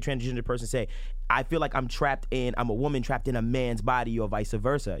you always hear a transgender person say, I feel like I'm a woman trapped in a man's body, or vice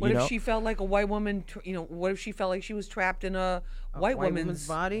versa. What if she felt like a white woman? What if she felt like she was trapped in a white woman's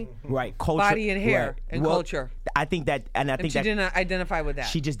body? Right, culture, body and hair and culture. I think that, and I think she didn't identify with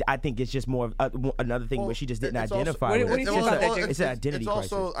that. I think it's just more of another thing where she just didn't identify. What do you think about that, Jacob? It's an identity crisis.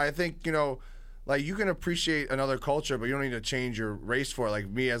 It's also, I think, like you can appreciate another culture, but you don't need to change your race for it. Like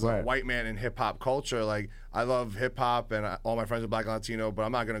me as a white man in hip hop culture, like I love hip hop and all my friends are black and Latino, but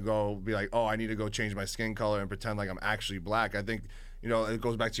I'm not gonna go be like, oh, I need to go change my skin color and pretend like I'm actually black. I think, it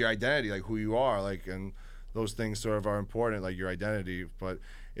goes back to your identity, like who you are, like, and those things sort of are important, like your identity. But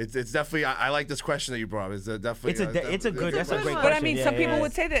it's definitely, I like this question that you brought up. It's definitely that's a great question. But I mean, some people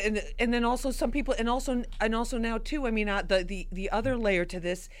would say that, and then also some people, and also now too. I mean, the other layer to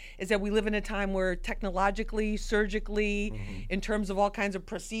this is that we live in a time where technologically, surgically, in terms of all kinds of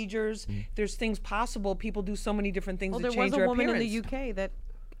procedures, there's things possible. People do so many different things to change their appearance. There was a woman in the UK that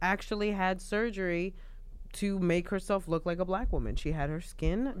actually had surgery to make herself look like a black woman. She had her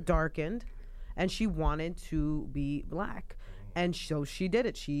skin darkened, and she wanted to be black. And so she did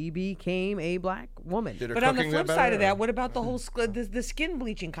it. She became a black woman. But on the flip side of that, what about the whole the skin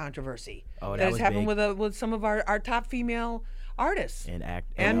bleaching controversy that has happened with some of our top female artists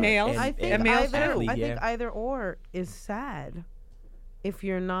and males? I think either or is sad if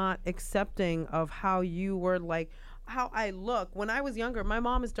you're not accepting of how you were. Like, how I look. When I was younger, my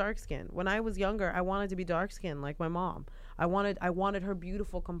mom is dark skinned. When I was younger, I wanted to be dark skinned like my mom. I wanted her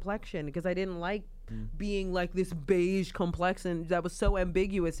beautiful complexion because I didn't like being like this beige complexion that was so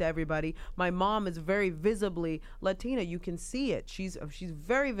ambiguous to everybody. My mom is very visibly Latina. You can see it. She's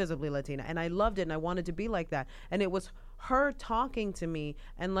very visibly Latina, and I loved it, and I wanted to be like that. And it was her talking to me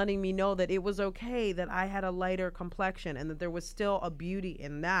and letting me know that it was okay that I had a lighter complexion and that there was still a beauty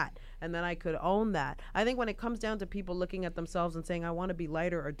in that and that I could own that. I think when it comes down to people looking at themselves and saying, I want to be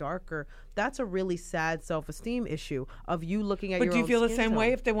lighter or darker, that's a really sad self-esteem issue of you looking at your own But do you feel the skin same tone.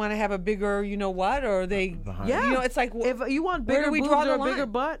 way if they want to have a bigger, you know what, or they, Yeah. you know, it's like, if you want where bigger do we boobs draw or the a bigger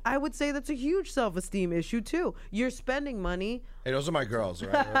line? butt, I would say that's a huge self-esteem issue too. You're spending money. Hey, those are my girls,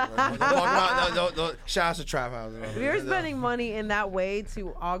 right? Don't talk about, no, shout out to Trap House. You're spending money in that way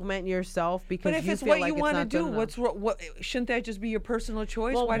to augment yourself because But if you it's feel what like you it's want to not do, good enough. what shouldn't that just be your personal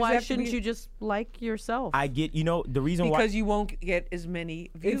choice? Well, does why it have to shouldn't be- you just like yourself? I get, the reason why. Because you won't get as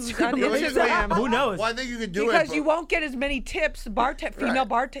many views on Instagram. Instagram. Who knows? Well, I think you could do it. Because but- you won't get as many tips.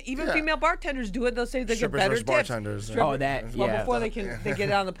 Even female bartenders do it. They'll say they get Strippers better versus tips. bartenders. Stripper- Oh, that, Well, yeah. before they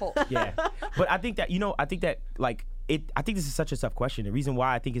get on the pole. Yeah, but I think that I think this is such a tough question. The reason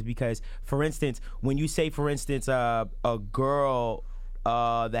why I think is because, for instance, when you say, a girl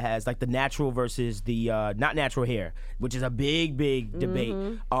that has like the natural versus the not natural hair, which is a big debate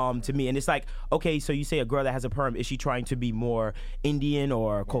to me, and it's like, okay, so you say a girl that has a perm, is she trying to be more Indian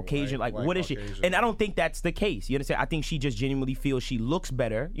or Caucasian? white, What is she? Caucasian. And I don't think that's the case. You understand? I think she just genuinely feels she looks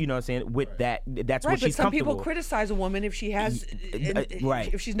better. You know what I'm saying? With that, that's Right, what but she's some comfortable. people criticize a woman if she has,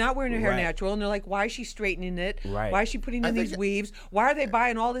 right. if she's not wearing her hair Right. natural, and they're like, why is she straightening it? Right. Why is she putting in these weaves? Why are they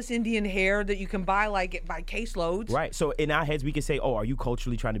buying all this Indian hair that you can buy by caseloads? Right. So in our heads, we can say, "Oh, are you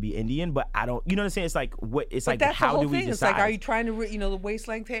culturally trying to be Indian?" But I don't. You know what I'm saying? It's like what? It's But like that's the how whole do we thing. decide? It's like, are you trying to, the waist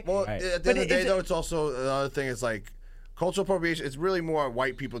length hair? Well, Right. at the But end of the day, is though, it- it's also another thing. It's like cultural appropriation. It's really more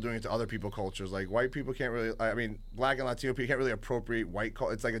white people doing it to other people cultures. Like white people can't really. I mean, black and Latino people can't really appropriate white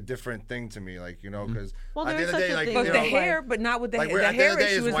culture. It's like a different thing to me. Like because Well, at the there end of is the day, such a like thing but you the know, hair, but not with the, like the we're- at the hair end of the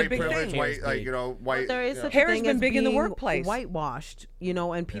day, issue it's is a white big privilege. thing. White, like white. There is yeah. such Hair a has thing been as big in the being workplace. whitewashed,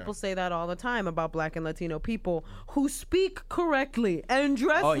 and people say that all the time about black and Latino people who speak correctly and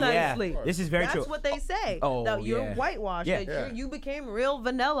dress Oh, yeah. nicely. This is very That's true. what they say. Oh, that you're yeah. whitewashed. Yeah. That you became real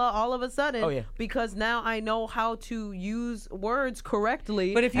vanilla all of a sudden. Oh, yeah. Because now I know how to use words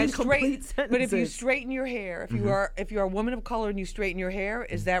correctly. But if you and complete sentences. straighten your hair, Mm-hmm. if you're a woman of color and you straighten your hair,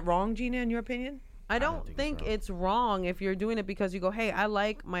 is that wrong, Gina? In your opinion? I don't think it's wrong if you're doing it because you go, hey, I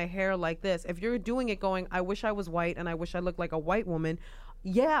like my hair like this. If you're doing it going, I wish I was white and I wish I looked like a white woman,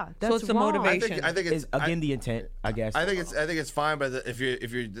 yeah, that's it's the wrong. motivation. I think it's Is again the intent, I guess. I think it's fine, but if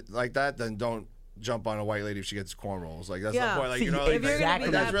you're like that, then don't jump on a white lady if she gets cornrows. Like that's Yeah. the point. Like See, you know, if you're gonna be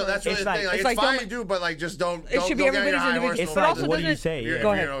that's that really person- the It's thing. like- Like, it's it's like fine don't- to do, but like just don't. It should be don't get on your everybody's high horse. individual- It's Don't but like, also what do you doesn't- say? Yeah, Go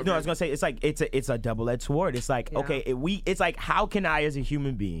you ahead. know, No, I was gonna say it's a double-edged sword. It's like, Yeah. okay, it's like, how can I as a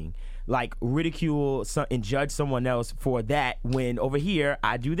human being like ridicule and judge someone else for that when over here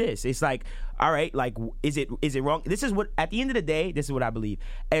I do this? It's like, all right, like is it wrong? This is what, at the end of the day, this is what I believe.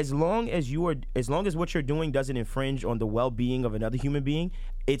 As long as what you're doing doesn't infringe on the well-being of another human being,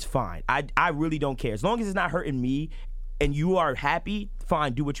 it's fine. I really don't care. As long as it's not hurting me and you are happy,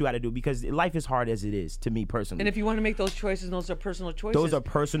 fine, do what you got to do, because life is hard as it is, to me personally. And if you want to make those choices, those are personal choices. Those are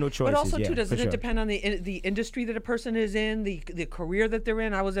personal choices. But also, yeah, too, doesn't for it sure. depend on the industry that a person is in, the career that they're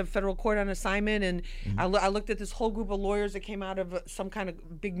in? I was at federal court on assignment, and Mm-hmm. I looked at this whole group of lawyers that came out of some kind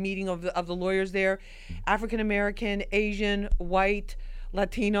of big meeting of the lawyers there, African American, Asian, white,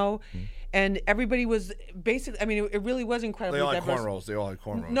 Latino, and everybody was basically. I mean, it really was incredibly They all had diverse. cornrows. They all had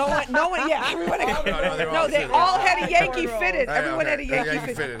cornrows. No one, yeah, everyone. no, they were No, all they fitted. all had a Yankee Cornrows. fitted. Yeah, Everyone okay. had a Yeah, Yankee Yankee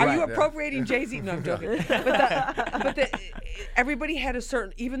fitted. fitted, Are right, you yeah. appropriating Jay-Z? No, I'm joking. But everybody had a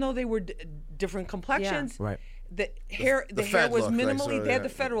certain, even though they were different complexions. Right. The hair the hair Fed was look, like, minimally. so, they had yeah, the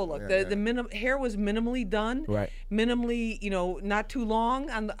federal look. yeah, The hair was minimally done. Right. Minimally, not too long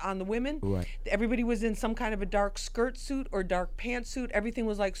on the women. Right. Everybody was in some kind of a dark skirt suit or dark pantsuit. Everything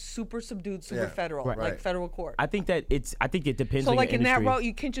was like super subdued, super Yeah. federal, Right. like federal court. I think it depends So on like your in that industry. row,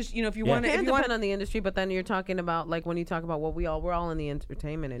 you can't just if you Yeah. want It to. can If you want, depend on the industry, but then you're talking about like when you talk about we're all in the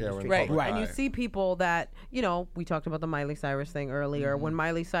entertainment Yeah, industry, we're Right. public And you eye. see people that we talked about the Miley Cyrus thing earlier. Mm-hmm. When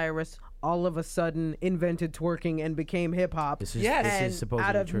Miley Cyrus all of a sudden invented twerking and became hip hop, This is, Yes. this and is supposedly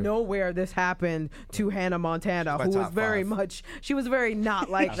out of true. nowhere this happened to Hannah Montana, my who was top very five. much she was very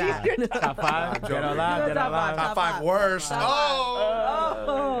not like that. Top five, dead or alive, dead or Top five. alive. Top five worst. Oh.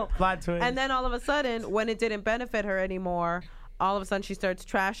 Oh. Plot twist. And then all of a sudden, when it didn't benefit her anymore, all of a sudden she starts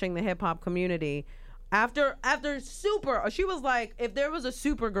trashing the hip hop community. After Super, she was like, if there was a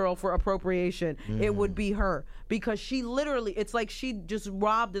Supergirl for appropriation, it would be her, because she literally, it's like she just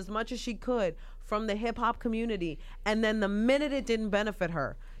robbed as much as she could from the hip hop community, and then the minute it didn't benefit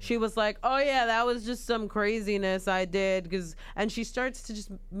her, she was like, oh yeah, that was just some craziness I did, and she starts to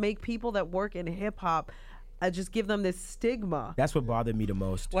just make people that work in hip hop, just give them this stigma. That's what bothered me the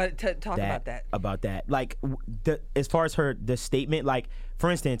most. What talk about that? About that, like as far as the statement, like for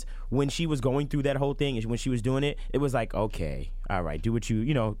instance, when she was going through that whole thing, and when she was doing it, it was like, okay, all right, do what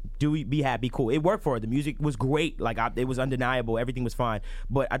be happy, cool. It worked for her. The music was great, like it was undeniable. Everything was fine.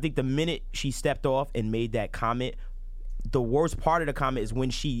 But I think the minute she stepped off and made that comment, the worst part of the comment is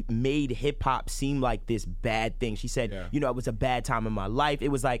when she made hip hop seem like this bad thing. She said, it was a bad time in my life. It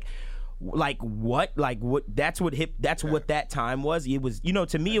was like what? That's what that time was. It was,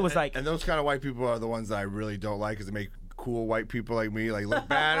 to me, it was like. And those kind of white people are the ones that I really don't like, because they make cool white people like me like look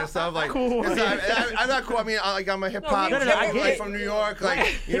bad and stuff. Like, cool. I'm not cool. I mean, I'm a hip hop from New York.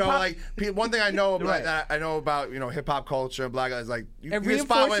 Like, like one thing I know about hip hop culture and black guys, like you can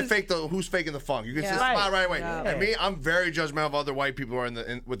spot who's faking the funk. You can spot right away. Yeah. And me, I'm very judgmental of other white people who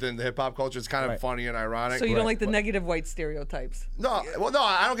are within the hip hop culture. It's kind of funny and ironic. So you don't like the negative white stereotypes? No,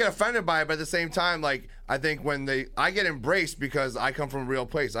 I don't get offended by it, but at the same time, like I think I get embraced because I come from a real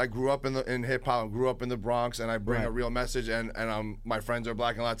place. I grew up in hip hop, grew up in the Bronx, and I bring a real message. And my friends are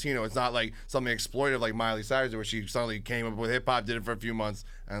black and Latino. It's not like something exploitive like Miley Cyrus, where she suddenly came up with hip hop, did it for a few months,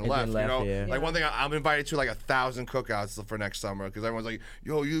 and left. Like one thing, I'm invited to like 1,000 cookouts for next summer, because everyone's like,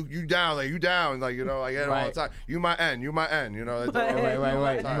 "Yo, you down? Like you down? Like I get it all the time. You my end. You my end. Right.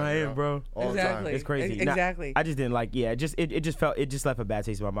 You my end, bro. All the time. It's crazy. Exactly. I just didn't like. Yeah, it just left a bad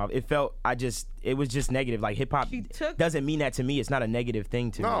taste in my mouth. It was just negative. Like hip hop doesn't mean that to me. It's not a negative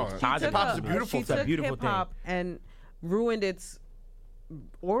thing to me. Hip hop's a beautiful thing. She took hip hop and ruined its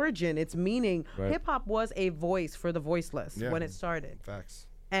origin, its meaning. Hip hop was a voice for the voiceless when it started. Facts.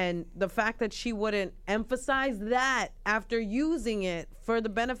 And the fact that she wouldn't emphasize that after using it for the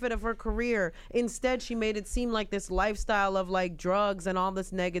benefit of her career, instead she made it seem like this lifestyle of like drugs and all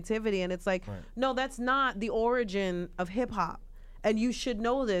this negativity. And it's like, no, that's not the origin of hip hop. And you should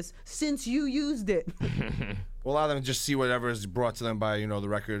know this since you used it. Well, a lot of them just see whatever is brought to them by, the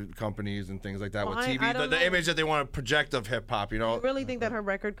record companies and things like that with TV. The image that they want to project of hip hop, I really think that her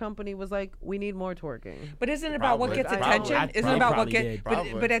record company was like, we need more twerking. But isn't it about what gets attention? Isn't it about what gets?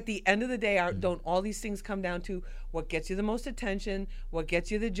 But at the end of the day, don't all these things come down to what gets you the most attention, what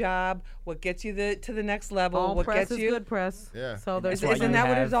gets you the job, what gets you to the next level, all what press gets is good press. Yeah. So isn't that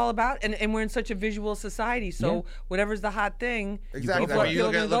what it's all about? And we're in such a visual society, so whatever's the hot thing. Exactly. I mean, you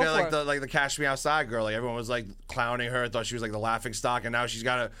look at like the Cash Me Outside girl. Like everyone was like clowning her, thought she was like the laughing stock, and now she's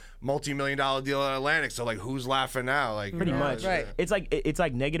got a multi-million-dollar deal at Atlantic. So like, who's laughing now? Like pretty much, right? It's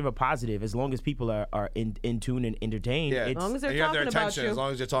like negative or positive. As long as people are in tune and entertained, as long as they're you have their talking about attention. you. As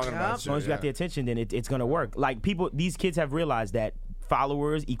long as you're talking about you. As long as you got the attention, then it's gonna work. Like these kids have realized that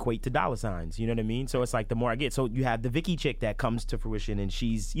followers equate to dollar signs. You know what I mean? So it's like the more I get. So you have the Vicky chick that comes to fruition, and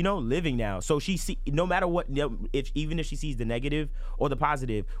she's living now. So she no matter what, even if she sees the negative or the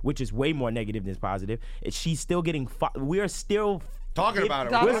positive, which is way more negative than positive, she's still getting. We are still talking about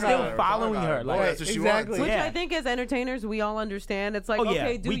it. We're still following her. Like, that's what she wants. Which I think as entertainers, we all understand. It's like,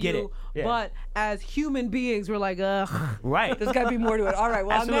 okay, we get it. Yeah. But as human beings, we're like, ugh. Right. There's got to be more to it. All right.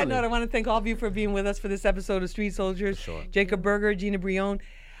 Well, Absolutely. On that note, I want to thank all of you for being with us for this episode of Street Soldiers. Sure. Jacob Berger, Gina Brion,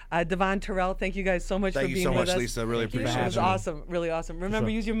 Devon Terrell, thank you guys so much for being with us. Thank you so much, Lisa. Really appreciate it. It was awesome. Really awesome. Remember,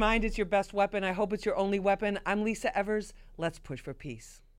 use your mind. It's your best weapon. I hope it's your only weapon. I'm Lisa Evers. Let's push for peace.